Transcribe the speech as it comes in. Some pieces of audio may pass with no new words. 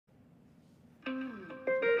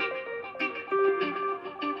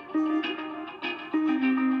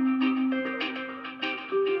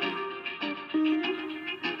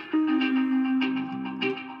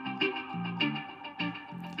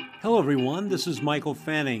Hello, everyone. This is Michael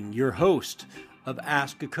Fanning, your host of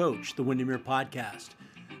Ask a Coach, the Windermere podcast.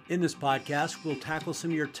 In this podcast, we'll tackle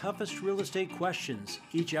some of your toughest real estate questions.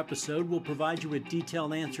 Each episode will provide you with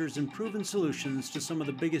detailed answers and proven solutions to some of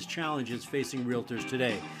the biggest challenges facing realtors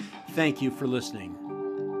today. Thank you for listening.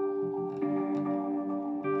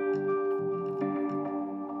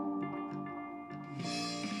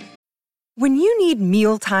 When you need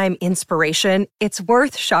mealtime inspiration, it's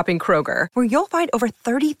worth shopping Kroger, where you'll find over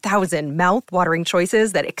 30,000 mouth-watering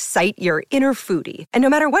choices that excite your inner foodie. And no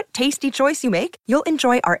matter what tasty choice you make, you'll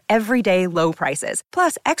enjoy our everyday low prices,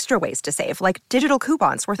 plus extra ways to save, like digital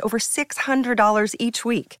coupons worth over $600 each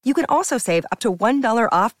week. You can also save up to $1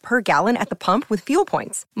 off per gallon at the pump with fuel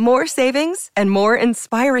points. More savings and more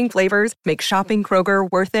inspiring flavors make shopping Kroger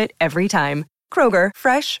worth it every time. Kroger,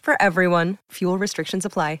 fresh for everyone. Fuel restrictions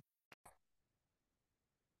apply.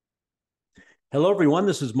 Hello, everyone.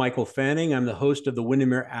 This is Michael Fanning. I'm the host of the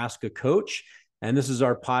Windermere Ask a Coach. And this is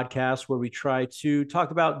our podcast where we try to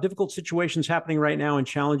talk about difficult situations happening right now and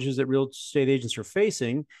challenges that real estate agents are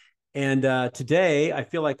facing. And today, I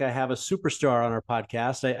feel like I have a superstar on our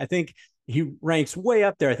podcast. I think he ranks way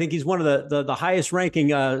up there. I think he's one of the highest ranking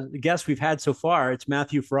guests we've had so far. It's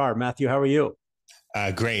Matthew Farrar. Matthew, how are you?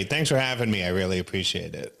 Great. Thanks for having me. I really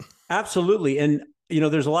appreciate it. Absolutely. And you know,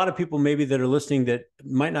 there's a lot of people maybe that are listening that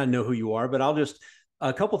might not know who you are, but I'll just,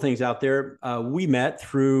 a couple things out there. We met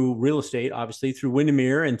through real estate, obviously through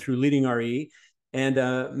Windermere and through Leading RE. And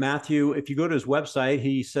Matthew, if you go to his website,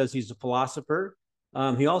 he says he's a philosopher.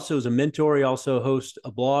 He also is a mentor. He also hosts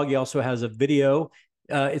a blog. He also has a video.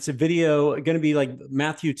 It's a video going to be like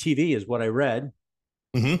Matthew TV is what I read.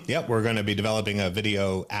 Mm-hmm. Yep. We're going to be developing a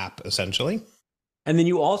video app essentially. And then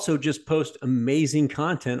you also just post amazing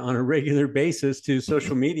content on a regular basis to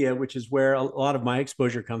social media, which is where a lot of my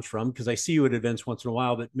exposure comes from, because I see you at events once in a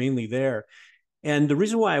while, but mainly there. And the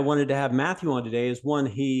reason why I wanted to have Matthew on today is one,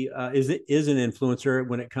 he is an influencer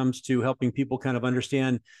when it comes to helping people kind of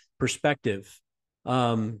understand perspective.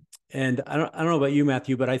 And I don't know about you,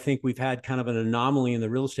 Matthew, but I think we've had kind of an anomaly in the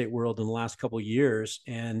real estate world in the last couple of years.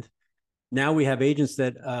 And now we have agents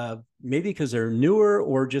that maybe because they're newer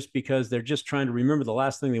or just because they're just trying to remember the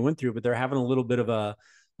last thing they went through, but they're having a little bit of a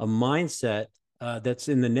mindset that's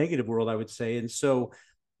in the negative world, I would say. And so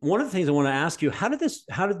one of the things I want to ask you, how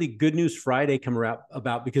did the Good News Friday come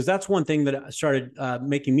about? Because that's one thing that started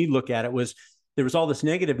making me look at it was there was all this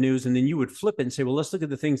negative news and then you would flip it and say, well, let's look at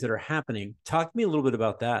the things that are happening. Talk to me a little bit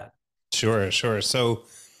about that. Sure. So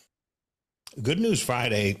Good News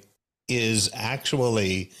Friday is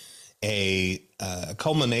actually a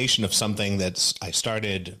culmination of something that I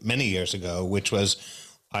started many years ago, which was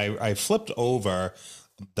I flipped over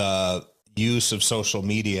the use of social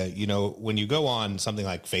media. You know, when you go on something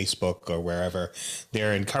like Facebook or wherever,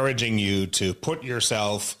 they're encouraging you to put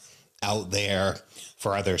yourself out there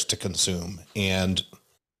for others to consume. And,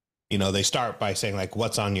 you know, they start by saying like,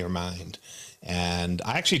 what's on your mind? And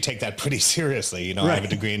I actually take that pretty seriously. You know, right. I have a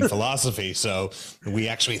degree in philosophy, so we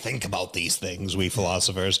actually think about these things, we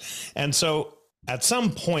philosophers. And so at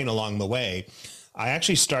some point along the way, I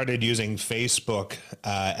actually started using Facebook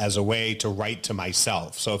as a way to write to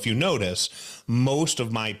myself. So if you notice, most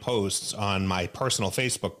of my posts on my personal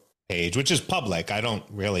Facebook page, which is public, I don't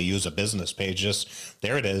really use a business page, just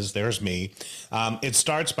there it is, there's me. It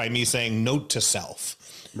starts by me saying note to self.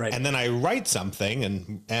 Right. And then I write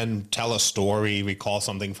something and tell a story, recall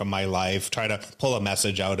something from my life, try to pull a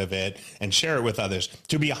message out of it and share it with others.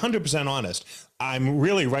 To be 100% honest, I'm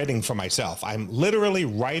really writing for myself. I'm literally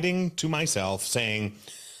writing to myself saying,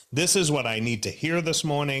 this is what I need to hear this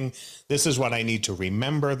morning. This is what I need to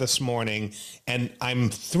remember this morning. And I'm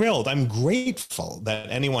thrilled. I'm grateful that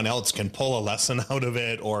anyone else can pull a lesson out of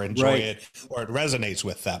it or enjoy it or it resonates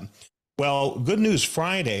with them. Well, Good News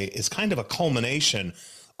Friday is kind of a culmination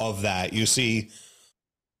of that. You see,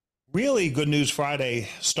 really Good News Friday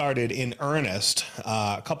started in earnest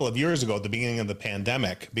a couple of years ago at the beginning of the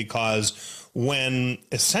pandemic, because when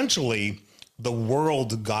essentially the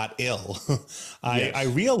world got ill, I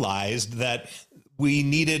realized that we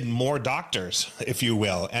needed more doctors, if you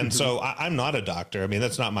will. And so I'm not a doctor. I mean,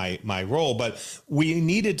 that's not my role, but we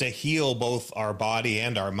needed to heal both our body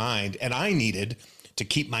and our mind. And I needed to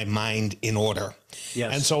keep my mind in order.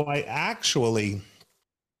 Yes. And so I actually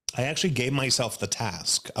gave myself the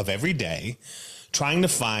task of every day trying to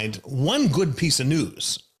find one good piece of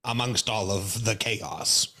news amongst all of the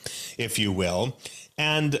chaos, if you will.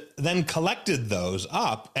 and then collected those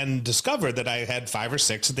up and discovered that I had 5 or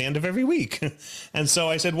 6 at the end of every week. And so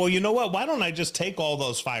I said, well, you know what? Why don't I just take all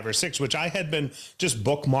those 5 or 6, which I had been just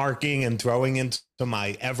bookmarking and throwing into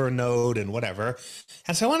my Evernote and whatever.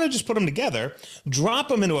 And so I want to just put them together, drop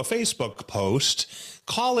them into a Facebook post,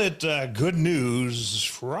 call it Good News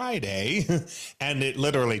Friday. And it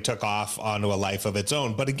literally took off onto a life of its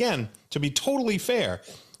own. But again, to be totally fair,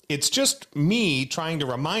 it's just me trying to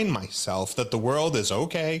remind myself that the world is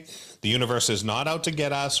okay. The universe is not out to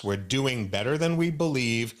get us. We're doing better than we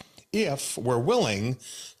believe if we're willing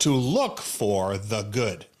to look for the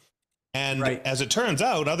good. And as it turns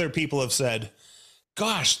out, other people have said,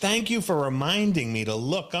 gosh, thank you for reminding me to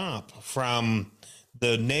look up from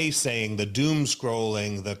the naysaying, the doom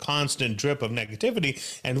scrolling, the constant drip of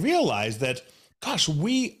negativity, and realize that, gosh,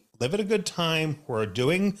 we live at a good time. We're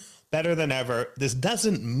doing better than ever. This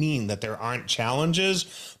doesn't mean that there aren't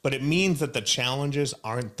challenges, but it means that the challenges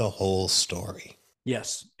aren't the whole story.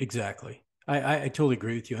 Yes, exactly. I totally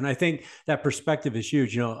agree with you. And I think that perspective is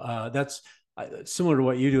huge. That's similar to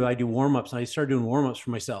what you do. I do warm-ups, and I started doing warm-ups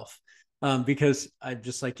for myself because I'm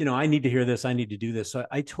just like, I need to hear this. I need to do this. So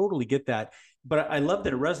I totally get that. But I love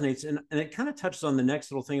that it resonates. And it kind of touches on the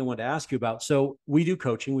next little thing I wanted to ask you about. So we do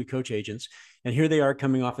coaching, we coach agents, and here they are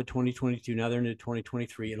coming off of 2022. Now they're into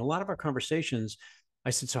 2023. And a lot of our conversations,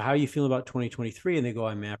 I said, so how are you feeling about 2023? And they go,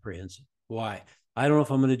 I'm apprehensive. Why? I don't know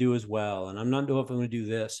if I'm going to do as well. And I'm not sure if I'm going to do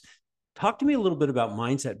this. Talk to me a little bit about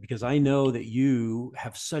mindset, because I know that you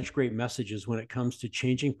have such great messages when it comes to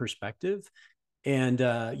changing perspective and,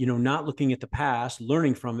 not looking at the past,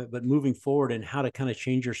 learning from it, but moving forward, and how to kind of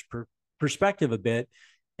change your perspective a bit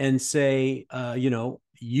and say,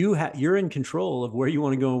 you're in control of where you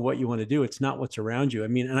want to go and what you want to do. It's not what's around you. I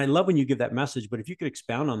mean, and I love when you give that message, but if you could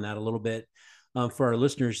expound on that a little bit for our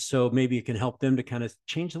listeners, so maybe it can help them to kind of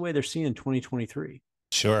change the way they're seeing 2023.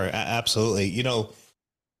 Sure. Absolutely.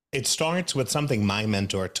 It starts with something my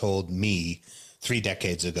mentor told me 3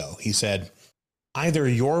 decades ago. He said, either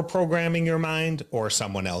you're programming your mind or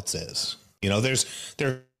someone else is.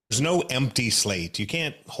 There's no empty slate. You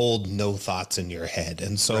can't hold no thoughts in your head.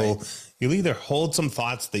 And so you'll either hold some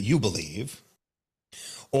thoughts that you believe,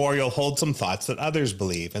 or you'll hold some thoughts that others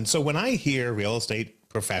believe. And so when I hear real estate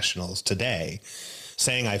professionals today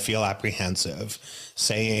saying, I feel apprehensive,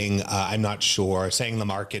 saying, I'm not sure, saying the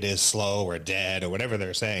market is slow or dead or whatever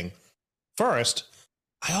they're saying, first,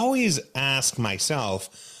 I always ask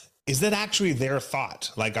myself, is that actually their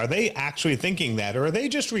thought? Like, are they actually thinking that, or are they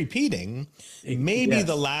just repeating maybe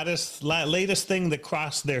the latest thing that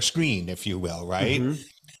crossed their screen, if you will, right? Mm-hmm.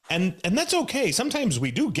 And that's okay. Sometimes we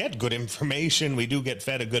do get good information. We do get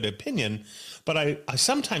fed a good opinion. But I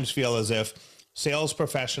sometimes feel as if sales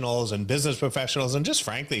professionals and business professionals, and just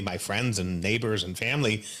frankly, my friends and neighbors and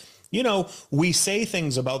family, we say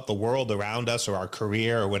things about the world around us or our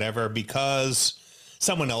career or whatever because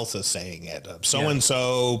someone else is saying it.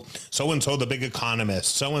 So-and-so, the big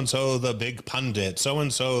economist, so-and-so, the big pundit,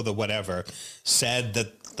 so-and-so, the whatever, said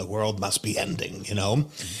that the world must be ending,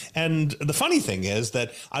 And the funny thing is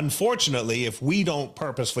that, unfortunately, if we don't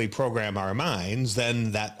purposefully program our minds,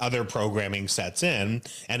 then that other programming sets in.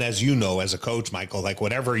 And as you know, as a coach, Michael, like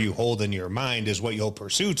whatever you hold in your mind is what you'll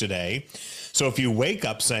pursue today. So if you wake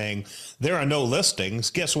up saying there are no listings,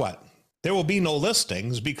 guess what? There will be no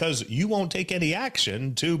listings because you won't take any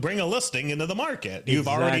action to bring a listing into the market. You've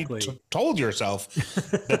already told yourself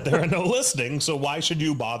that there are no listings, so why should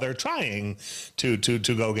you bother trying to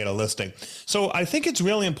go get a listing? So I think it's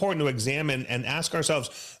really important to examine and ask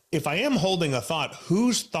ourselves, if I am holding a thought,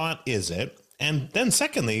 whose thought is it? And then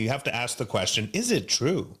secondly, you have to ask the question, is it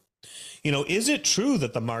true? Is it true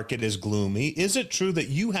that the market is gloomy? Is it true that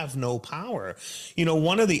you have no power?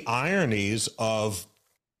 One of the ironies of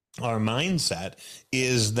our mindset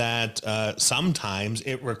is that sometimes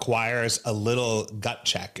it requires a little gut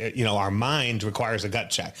check. Our mind requires a gut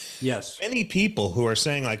check. Yes. Many people who are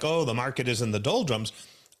saying like, oh, the market is in the doldrums,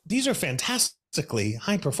 these are fantastically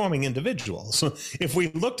high-performing individuals. If we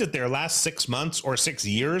looked at their last 6 months or 6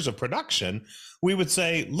 years of production, we would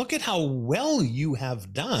say, look at how well you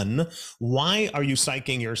have done. Why are you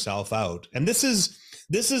psyching yourself out? And this is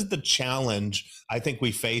the challenge I think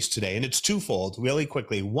we face today. And it's twofold, really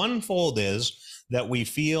quickly. One fold is that we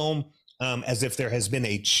feel as if there has been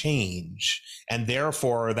a change, and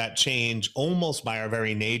therefore that change, almost by our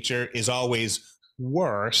very nature, is always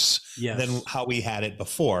worse than how we had it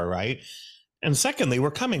before, right? And secondly,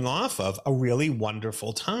 we're coming off of a really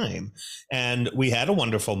wonderful time, and we had a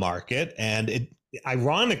wonderful market, and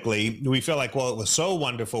ironically, we feel like, well, it was so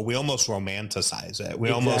wonderful, we almost romanticize it.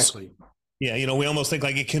 We almost think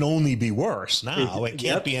like it can only be worse now. It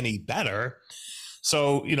can't be any better.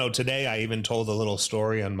 So, today I even told a little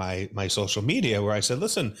story on my social media where I said,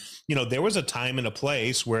 listen, there was a time and a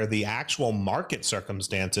place where the actual market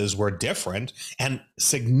circumstances were different and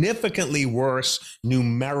significantly worse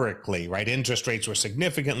numerically, right? Interest rates were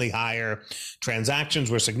significantly higher,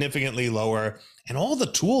 transactions were significantly lower, and all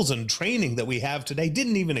the tools and training that we have today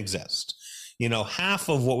didn't even exist. Half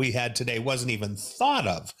of what we had today wasn't even thought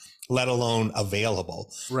of, let alone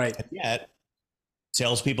available. Right. And yet,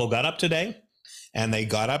 salespeople got up today and they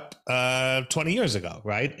got up 20 years ago,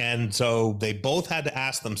 right? And so they both had to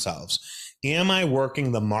ask themselves, am I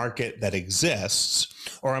working the market that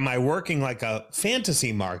exists, or am I working like a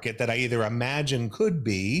fantasy market that I either imagine could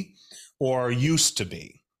be or used to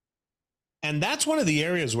be? And that's one of the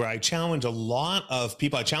areas where I challenge a lot of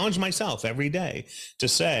people. I challenge myself every day to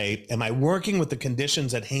say, am I working with the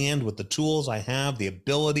conditions at hand, with the tools I have, the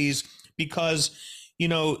abilities? Because,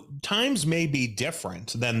 times may be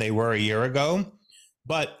different than they were a year ago,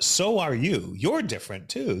 but so are you. You're different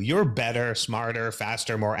too. You're better, smarter,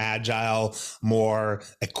 faster, more agile, more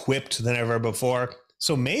equipped than ever before.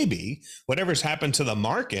 So maybe whatever's happened to the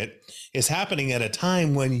market is happening at a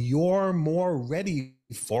time when you're more ready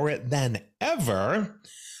for it than ever,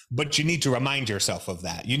 but you need to remind yourself of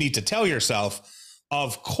that. You need to tell yourself,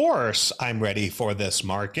 of course, I'm ready for this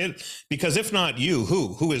market, because if not you,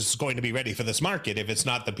 who is going to be ready for this market if it's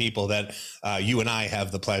not the people that you and I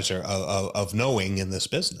have the pleasure of knowing in this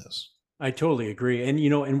business? I totally agree. And,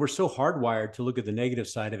 and we're so hardwired to look at the negative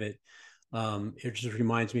side of it. It just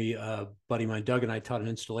reminds me, buddy of mine, Doug, and I taught an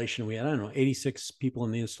installation. We had, 86 people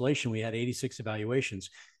in the installation. We had 86 evaluations.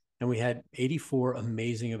 And we had 84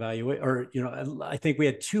 amazing I think we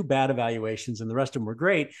had 2 bad evaluations and the rest of them were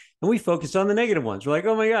great. And we focused on the negative ones. We're like,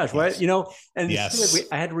 oh my gosh, yes. what, and yes.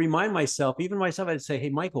 I had to remind myself, I'd say, hey,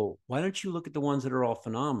 Michael, why don't you look at the ones that are all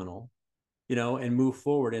phenomenal, and move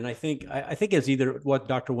forward. And I think it's either what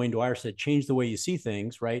Dr. Wayne Dwyer said, change the way you see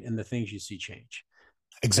things, right? And the things you see change.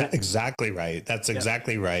 Exactly right. That's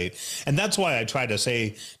exactly right. And that's why I try to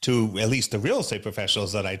say to at least the real estate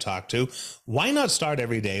professionals that I talk to, why not start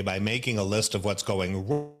every day by making a list of what's going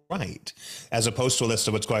right, as opposed to a list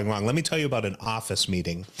of what's going wrong? Let me tell you about an office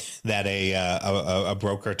meeting that a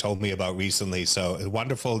broker told me about recently. So a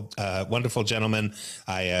wonderful gentleman.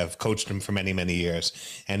 I have coached him for many, many years.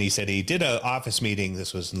 And he said he did an office meeting.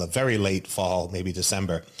 This was in the very late fall, maybe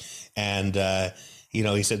December. And,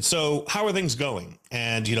 he said, so how are things going?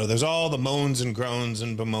 And, there's all the moans and groans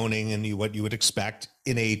and bemoaning and what you would expect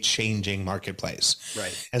in a changing marketplace.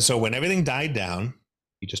 Right. And so when everything died down,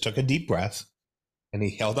 he just took a deep breath and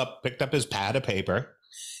he picked up his pad of paper.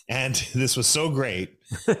 And this was so great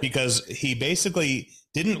because he basically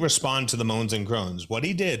didn't respond to the moans and groans. What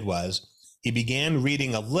he did was he began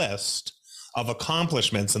reading a list of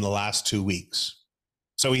accomplishments in the last 2 weeks.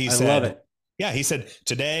 So he said, I love it. Yeah, he said,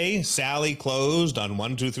 today, Sally closed on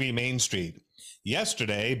 123 Main Street.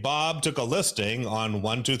 Yesterday, Bob took a listing on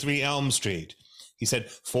 123 Elm Street. He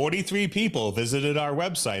said, 43 people visited our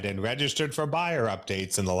website and registered for buyer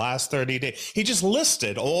updates in the last 30 days. He just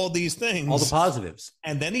listed all these things. All the positives.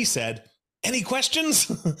 And then he said, any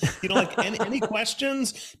questions? Any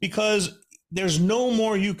questions? Because there's no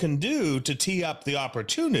more you can do to tee up the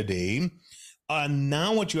opportunity.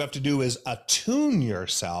 Now what you have to do is attune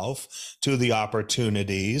yourself to the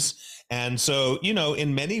opportunities. And so,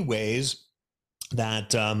 in many ways,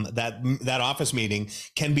 that office meeting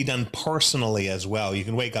can be done personally as well. You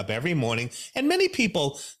can wake up every morning, and many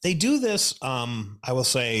people, they do this. I'm going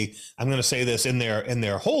to say this in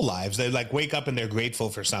their whole lives. They wake up and they're grateful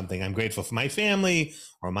for something. I'm grateful for my family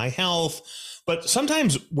or my health. But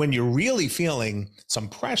sometimes when you're really feeling some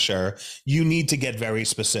pressure, you need to get very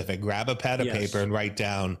specific. Grab a pad of paper and write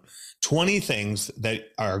down 20 things that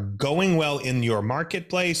are going well in your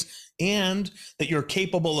marketplace and that you're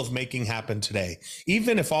capable of making happen today.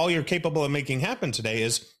 Even if all you're capable of making happen today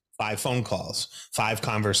is 5 phone calls, 5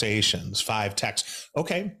 conversations, 5 texts.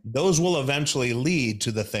 Okay, those will eventually lead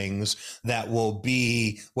to the things that will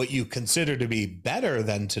be what you consider to be better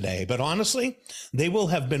than today. But honestly, they will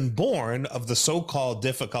have been born of the so-called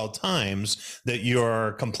difficult times that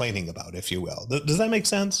you're complaining about, if you will. Does that make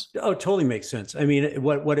sense? Oh, totally makes sense. I mean,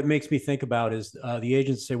 what it makes me think about is the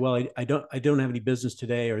agents say, well, I don't have any business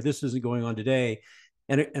today, or this isn't going on today.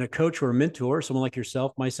 And a coach or a mentor, someone like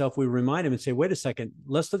yourself, myself, we remind him and say, wait a second,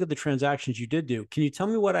 let's look at the transactions you did do. Can you tell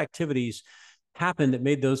me what activities happened that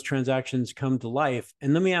made those transactions come to life?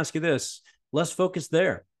 And let me ask you this, let's focus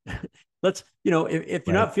there. Let's, if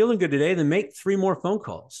you're not feeling good today, then make 3 more phone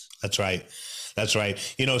calls. That's right. That's right.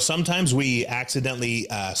 You know, sometimes we accidentally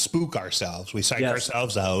spook ourselves. We psych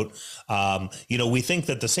ourselves out. You know, we think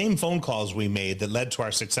that the same phone calls we made that led to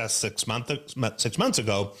our success 6 months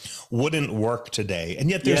ago wouldn't work today. And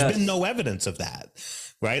yet there's been no evidence of that.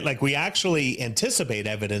 Right? Like we actually anticipate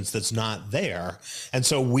evidence that's not there. And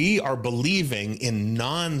so we are believing in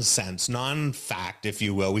nonsense, non-fact, if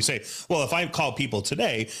you will. We say, well, if I call people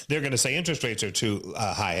today, they're going to say interest rates are too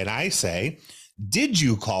high. And I say, did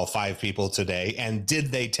you call 5 people today? And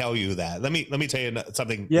did they tell you that? Let me tell you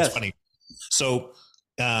something that's funny. So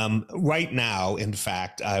right now, in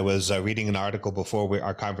fact, I was reading an article before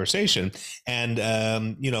our conversation, and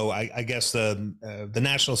you know, I guess the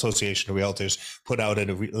National Association of Realtors put out a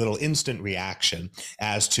little instant reaction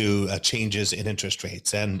as to changes in interest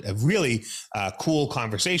rates, and a really cool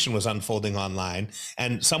conversation was unfolding online.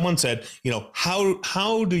 And someone said, you know,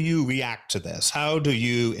 how do you react to this? How do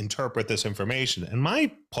you interpret this information? And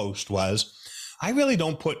my post was, I really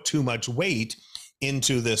don't put too much weight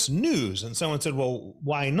into this news. And someone said, well,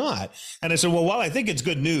 why not? And I said, well, while I think it's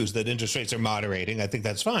good news that interest rates are moderating, I think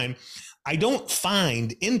that's fine. I don't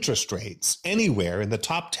find interest rates anywhere in the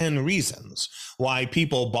top 10 reasons why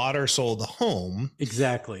people bought or sold a home.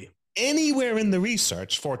 Exactly. Anywhere in the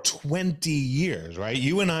research for 20 years, right?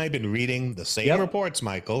 You and I have been reading the same reports,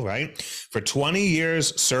 Michael, right? For 20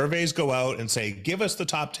 years, surveys go out and say, give us the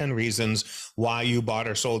top 10 reasons why you bought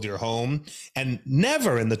or sold your home. And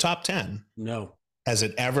never in the top 10. No. Has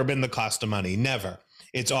it ever been the cost of money? Never.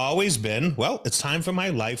 It's always been, well, it's time for my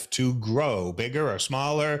life to grow, bigger or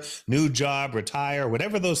smaller, new job, retire,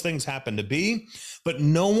 whatever those things happen to be. But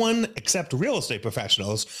no one except real estate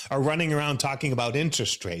professionals are running around talking about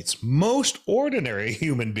interest rates. Most ordinary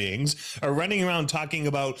human beings are running around talking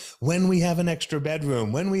about when we have an extra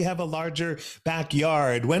bedroom, when we have a larger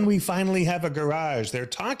backyard, when we finally have a garage. They're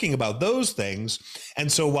talking about those things.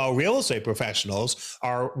 And so while real estate professionals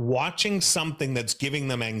are watching something that's giving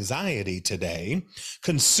them anxiety today,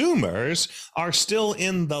 consumers are still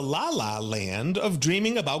in the la-la land of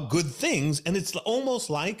dreaming about good things. And it's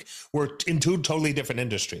almost like we're in two totally different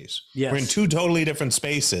industries. Yes. We're in two totally different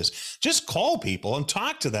spaces. Just call people and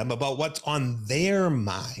talk to them about what's on their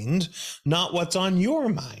mind, not what's on your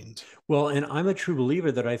mind. Well, and I'm a true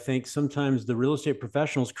believer that I think sometimes the real estate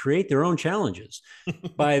professionals create their own challenges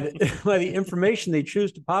by the information they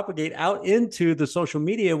choose to propagate out into the social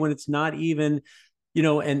media when it's not even, you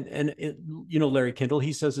know, you know, Larry Kendall,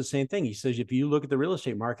 he says the same thing. He says, if you look at the real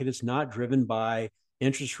estate market, it's not driven by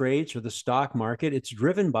interest rates or the stock market. It's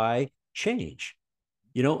driven by change.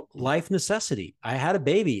 You know, life necessity. I had a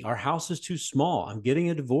baby. Our house is too small. I'm getting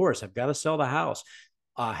a divorce. I've got to sell the house.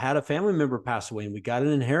 Had a family member pass away and we got an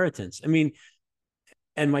inheritance. I mean,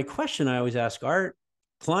 and my question I always ask our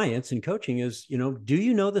clients in coaching is, you know, do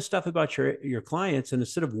you know the stuff about your clients? And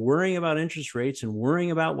instead of worrying about interest rates and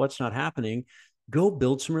worrying about what's not happening, go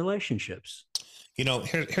build some relationships. You know,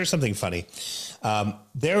 here's something funny.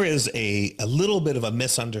 There is a little bit of a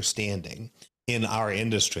misunderstanding in our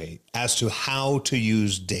industry as to how to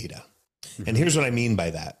use data. Mm-hmm. And here's what I mean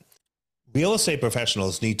by that. Real estate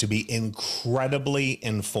professionals need to be incredibly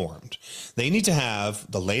informed. They need to have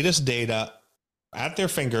the latest data at their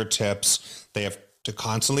fingertips. They have to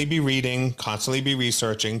constantly be reading, constantly be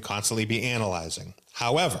researching, constantly be analyzing.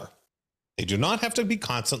 However, they do not have to be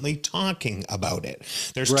constantly talking about it.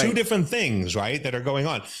 There's two different things, right, that are going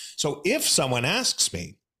on. So if someone asks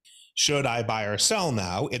me, should I buy or sell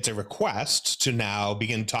now? It's a request to now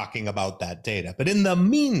begin talking about that data. But in the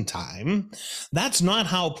meantime, that's not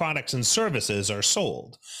how products and services are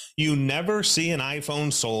sold. You never see an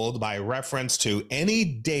iPhone sold by reference to any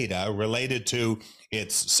data related to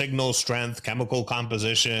its signal strength, chemical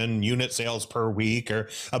composition, unit sales per week, or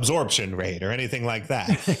absorption rate, or anything like that.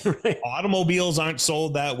 Right. Automobiles aren't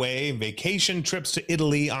sold that way. Vacation trips to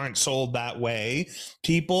Italy aren't sold that way.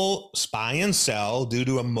 People buy and sell due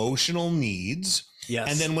to emotional needs. Yes.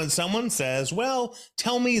 And then when someone says, well,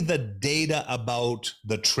 tell me the data about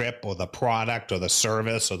the trip or the product or the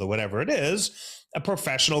service or the whatever it is, a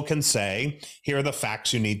professional can say, here are the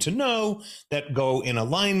facts you need to know that go in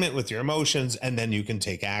alignment with your emotions, and then you can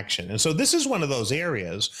take action. And so this is one of those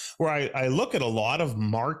areas where I look at a lot of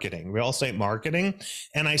marketing, real estate marketing,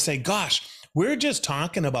 and I say, gosh, we're just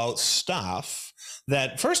talking about stuff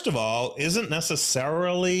that, first of all, isn't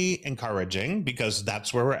necessarily encouraging because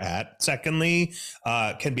that's where we're at. Secondly,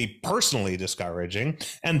 can be personally discouraging.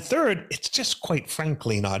 And third, it's just quite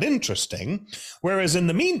frankly not interesting. Whereas in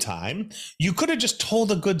the meantime, you could have just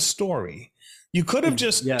told a good story. You could have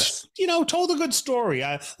just, told a good story.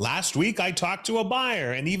 Last week, I talked to a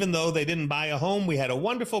buyer, and even though they didn't buy a home, we had a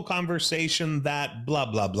wonderful conversation that blah,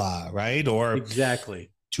 blah, blah, right? Or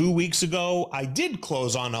exactly. 2 weeks ago, I did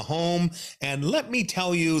close on a home. And let me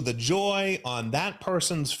tell you, the joy on that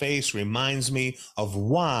person's face reminds me of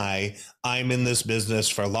why I'm in this business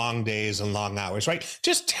for long days and long hours, right?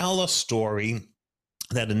 Just tell a story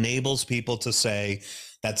that enables people to say,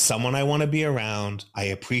 that's someone I want to be around. I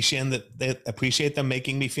appreciate them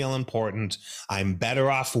making me feel important. I'm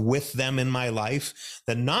better off with them in my life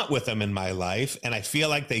than not with them in my life. And I feel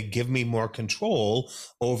like they give me more control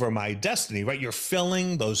over my destiny, right? You're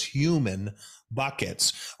filling those human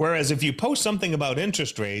buckets. Whereas if you post something about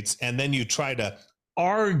interest rates and then you try to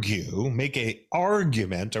make a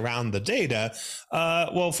argument around the data,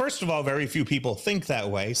 well, first of all, very few people think that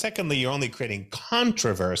way. Secondly, you're only creating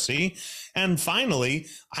controversy. And finally,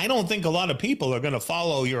 I don't think a lot of people are going to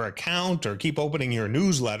follow your account or keep opening your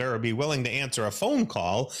newsletter or be willing to answer a phone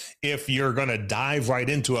call if you're going to dive right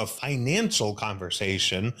into a financial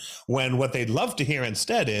conversation, when what they'd love to hear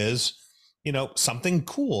instead is, something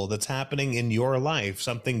cool that's happening in your life,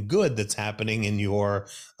 something good that's happening in your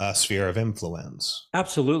sphere of influence.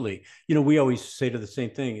 Absolutely. We always say to the same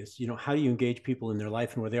thing is, how do you engage people in their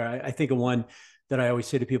life and where they are? I think of one that I always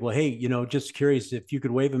say to people, hey, just curious, if you could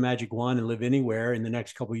wave a magic wand and live anywhere in the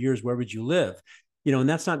next couple of years, where would you live? And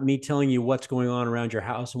that's not me telling you what's going on around your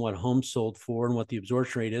house and what homes sold for and what the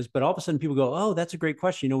absorption rate is. But all of a sudden people go, oh, that's a great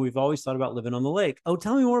question. We've always thought about living on the lake. Oh,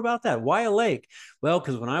 tell me more about that. Why a lake? Well,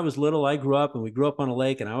 because when I was little, I grew up and we grew up on a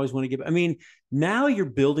lake and I always want to now you're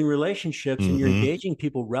building relationships and you're engaging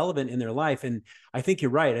people relevant in their life. And I think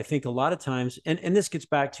you're right. I think a lot of times, and this gets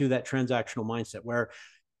back to that transactional mindset where,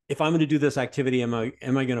 if I'm going to do this activity, am I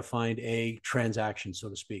going to find a transaction, so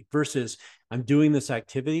to speak, versus I'm doing this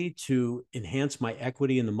activity to enhance my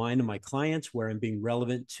equity in the mind of my clients where I'm being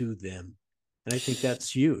relevant to them. And I think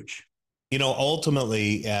that's huge.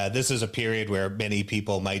 Ultimately, this is a period where many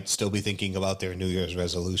people might still be thinking about their New Year's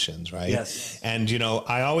resolutions, right? Yes. And,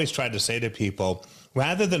 I always try to say to people,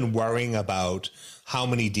 rather than worrying about how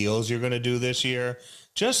many deals you're going to do this year,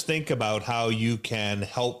 just think about how you can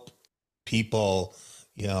help people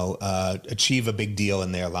achieve a big deal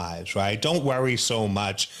in their lives, right? Don't worry so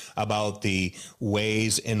much about the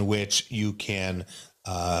ways in which you can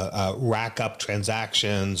rack up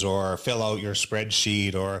transactions or fill out your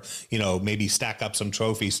spreadsheet or, maybe stack up some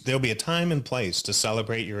trophies. There'll be a time and place to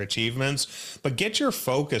celebrate your achievements, but get your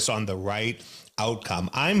focus on the right outcome.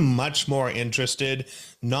 I'm much more interested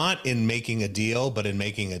not in making a deal, but in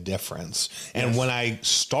making a difference. And when I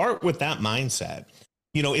start with that mindset,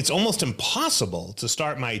 it's almost impossible to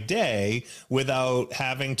start my day without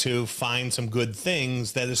having to find some good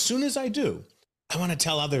things that as soon as I do, I want to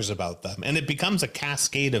tell others about them. And it becomes a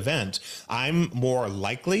cascade event. I'm more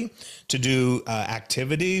likely to do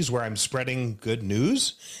activities where I'm spreading good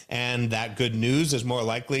news. And that good news is more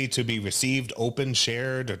likely to be received, open,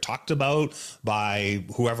 shared, or talked about by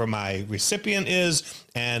whoever my recipient is.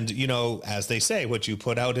 And, as they say, what you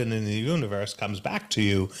put out in the universe comes back to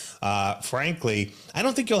you. Frankly, I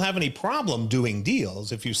don't think you'll have any problem doing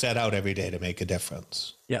deals if you set out every day to make a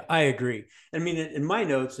difference. Yeah, I agree. In my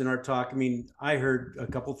notes in our talk, I heard a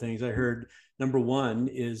couple things. I heard number one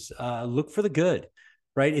is look for the good,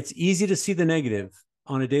 right? It's easy to see the negative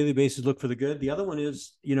on a daily basis. Look for the good. The other one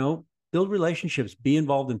is, build relationships, be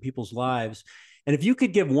involved in people's lives. And if you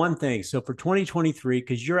could give one thing, so for 2023,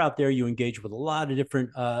 because you're out there, you engage with a lot of different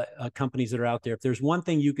companies that are out there. If there's one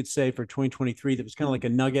thing you could say for 2023 that was kind of like a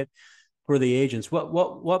nugget for the agents,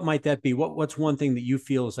 what might that be? What's one thing that you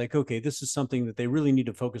feel is like, okay, this is something that they really need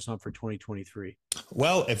to focus on for 2023?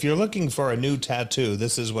 Well, if you're looking for a new tattoo,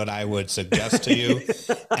 this is what I would suggest to you.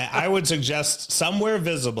 I would suggest somewhere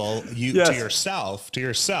visible to yourself,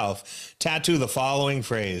 tattoo the following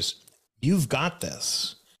phrase: "You've got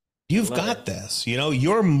this." You've got this.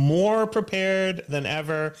 You're more prepared than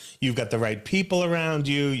ever. You've got the right people around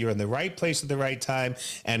you. You're in the right place at the right time.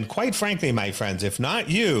 And quite frankly, my friends, if not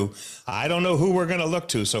you, I don't know who we're going to look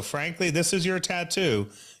to. So frankly, this is your tattoo.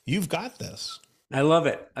 You've got this. I love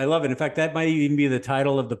it. In fact, that might even be the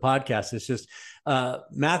title of the podcast. It's just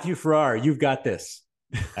Matthew Farrar, you've got this.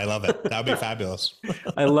 I love it. That would be fabulous.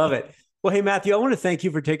 I love it. Well, hey, Matthew, I want to thank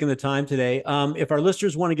you for taking the time today. If our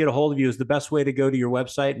listeners want to get a hold of you, is the best way to go to your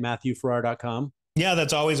website, MatthewFarrar.com? Yeah,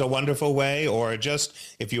 that's always a wonderful way. Or just,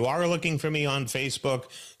 if you are looking for me on Facebook,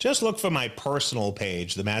 just look for my personal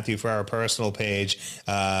page, the Matthew Farrar personal page.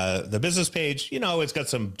 The business page, it's got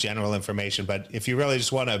some general information. But if you really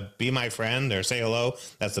just want to be my friend or say hello,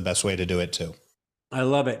 that's the best way to do it too. I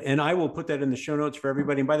love it. And I will put that in the show notes for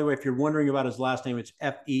everybody. And by the way, if you're wondering about his last name, it's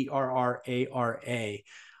Ferrara.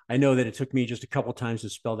 I know that it took me just a couple times to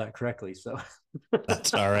spell that correctly. So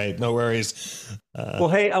that's all right. No worries. Well,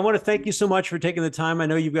 hey, I want to thank you so much for taking the time. I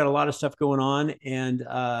know you've got a lot of stuff going on, and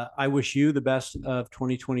I wish you the best of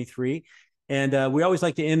 2023. And we always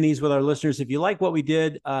like to end these with our listeners. If you like what we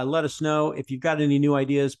did, let us know. If you've got any new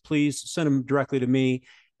ideas, please send them directly to me.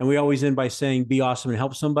 And we always end by saying, be awesome and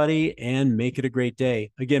help somebody and make it a great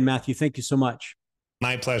day. Again, Matthew, thank you so much.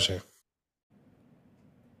 My pleasure.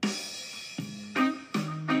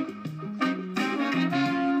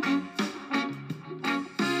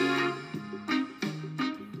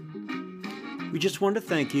 We just want to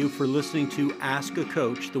thank you for listening to Ask a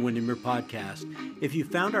Coach, the Windermere podcast. If you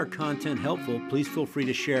found our content helpful, please feel free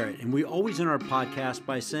to share it. And we always end our podcast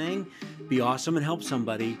by saying, be awesome and help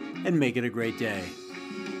somebody and make it a great day.